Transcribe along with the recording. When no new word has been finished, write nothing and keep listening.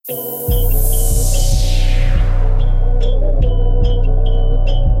You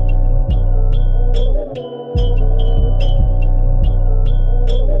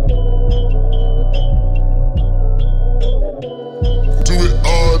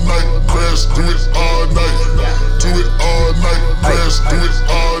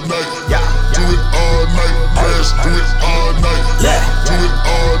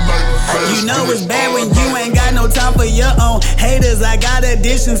know it's bad when you ain't got no time for your own haters. I got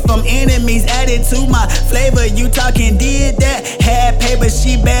additions from enemies added to my flavor. You talking did that? Had paper,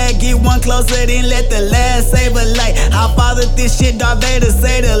 she bad. Get one closer, then let the last savor. Like I fathered this shit, Darth Vader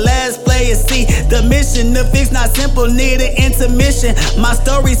say the last player. See the mission, the fix not simple, need an intermission. My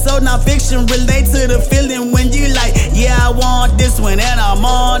story so non-fiction, relate to the feeling when you like, yeah, I want this one and I'm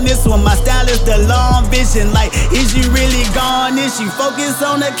on this one. My style is the long vision. Like, is you really gone? Is you focus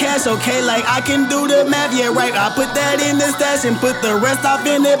on the cash? Okay, like I can do the math, yeah, right. I put that in the stash and put the rest off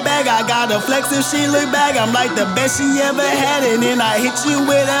in the bag. I gotta flex if she look back. I'm like the best she ever had, and then I hit you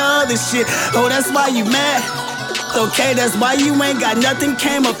with that other shit. Oh, that's why you mad? Okay, that's why you ain't got nothing,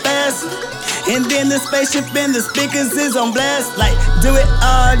 came up fast. And then the spaceship and the speakers is on blast. Like, do it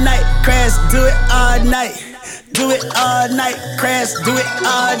all night, crash, do it all night. Do it all night, crash, do it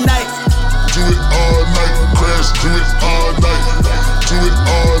all night. Do it all night, crash, do it all night. Do it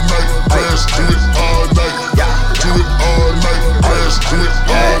all night, crash, do it all night. Do it all night, crash, do it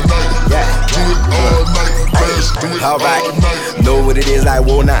all night. Do it all night, crash, do it all night. Know what it is like,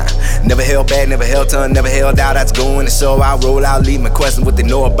 whoa, nah. Never held back, never held tongue, never held out. I just go in the show, I roll out, leave my question what they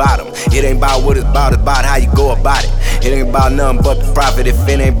know about them. It ain't about what it's about how you go about it. It ain't about nothing but the profit. If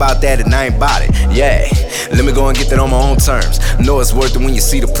it ain't about that, then I ain't about it. Yeah, let me go and get that on my own terms. Know it's worth it when you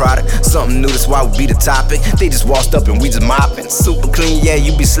see the product. Something new, that's why we be the topic. They just washed up and we just mopping. Super clean, yeah,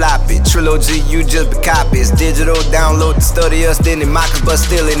 you be sloppy. Trilogy, you just be copies. Digital, download to study us, then they mock us, but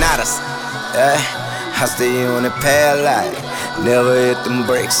still they not us. I stay on the path like never hit them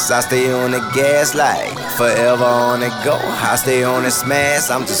brakes. I stay on the gas like forever on the go. I stay on the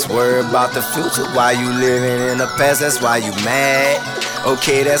smash. I'm just worried about the future. Why you living in the past? That's why you mad.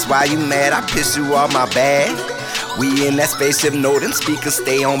 Okay, that's why you mad. I piss you off my bag. We in that spaceship, know them speakers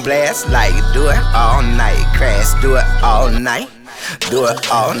stay on blast. Like do it all night, crash. Do it all night. Do it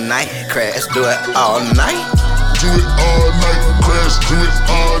all night, crash. Do it all night. Do it all night, crash. Do it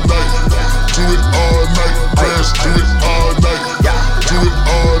all night. Do it all night, crash. Do it all night. Do it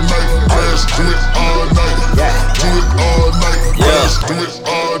all night, crash. Do it all night. Do it all night, crash. Do it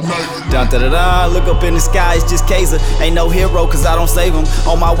all night. Dun da da da, look up in the sky, it's just Kaiser. Ain't no hero cause I don't save him.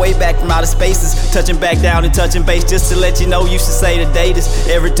 On my way back from outer spaces, touching back down and touching base. Just to let you know, you should say the date is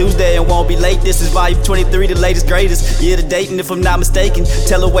every Tuesday and won't be late. This is volume 23, the latest greatest. Year to date, and if I'm not mistaken,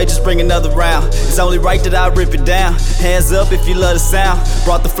 tell her waitress bring another round. It's only right that I rip it down. Hands up if you love the sound.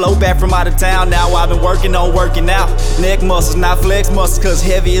 Brought the flow back from out of town. Now I've been working on working out. Neck muscles, not flex muscles, cause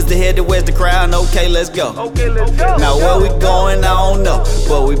heavy is the head that wears the crown. Okay, let's go. Now where we going, I don't know,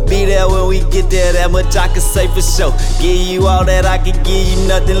 but we be there when we get there. That much I can say for sure. Give you all that I can give you,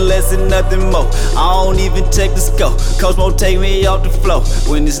 nothing less and nothing more. I don't even check the scope. Coach won't take me off the floor.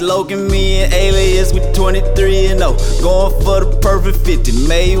 When it's Logan, me and Alias with 23 and 0, going for the perfect 50.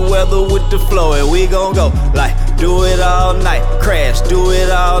 Mayweather with the flow, and we gon' go like do it all night, crash, do it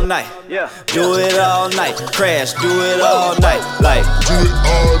all night. Do it all night, crash, do it all night. Like do it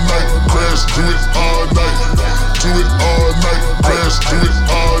all night, crash, do it all night. Do it all night, crash, do it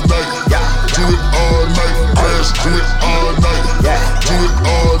all night. Do it all night, crash, do it all night. Do it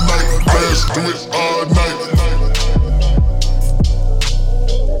all night, crash, do it all night.